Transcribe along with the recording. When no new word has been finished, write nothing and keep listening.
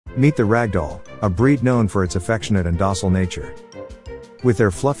Meet the Ragdoll, a breed known for its affectionate and docile nature. With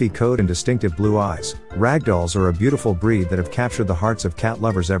their fluffy coat and distinctive blue eyes, Ragdolls are a beautiful breed that have captured the hearts of cat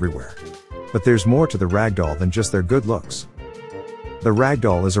lovers everywhere. But there's more to the Ragdoll than just their good looks. The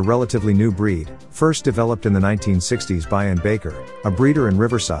Ragdoll is a relatively new breed, first developed in the 1960s by Ann Baker, a breeder in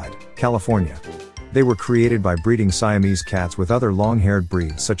Riverside, California. They were created by breeding Siamese cats with other long-haired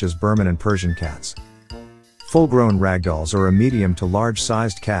breeds such as Burman and Persian cats. Full-grown Ragdolls are a medium to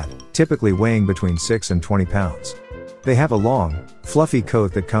large-sized cat, typically weighing between 6 and 20 pounds. They have a long, fluffy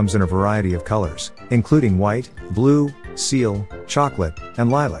coat that comes in a variety of colors, including white, blue, seal, chocolate,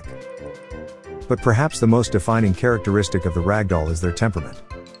 and lilac. But perhaps the most defining characteristic of the Ragdoll is their temperament.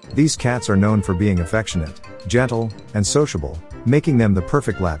 These cats are known for being affectionate, gentle, and sociable, making them the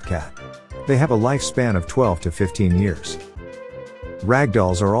perfect lap cat. They have a lifespan of 12 to 15 years.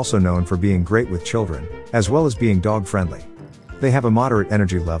 Ragdolls are also known for being great with children, as well as being dog-friendly. They have a moderate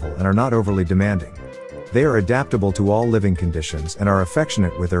energy level and are not overly demanding. They are adaptable to all living conditions and are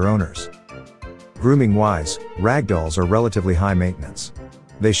affectionate with their owners. Grooming-wise, Ragdolls are relatively high maintenance.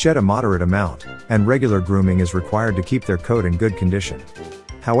 They shed a moderate amount, and regular grooming is required to keep their coat in good condition.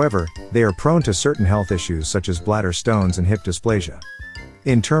 However, they are prone to certain health issues such as bladder stones and hip dysplasia.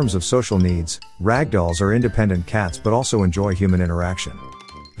 In terms of social needs, Ragdolls are independent cats but also enjoy human interaction.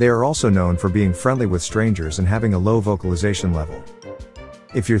 They are also known for being friendly with strangers and having a low vocalization level.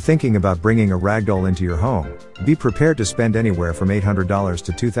 If you're thinking about bringing a Ragdoll into your home, be prepared to spend anywhere from $800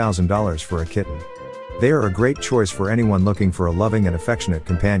 to $2,000 for a kitten. They are a great choice for anyone looking for a loving and affectionate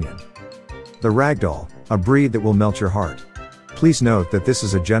companion. The Ragdoll, a breed that will melt your heart. Please note that this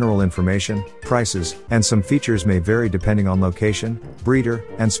is a general information, prices, and some features may vary depending on location, breeder,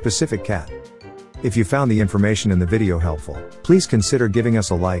 and specific cat. If you found the information in the video helpful, please consider giving us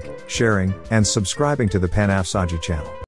a like, sharing, and subscribing to the Panafsaji channel.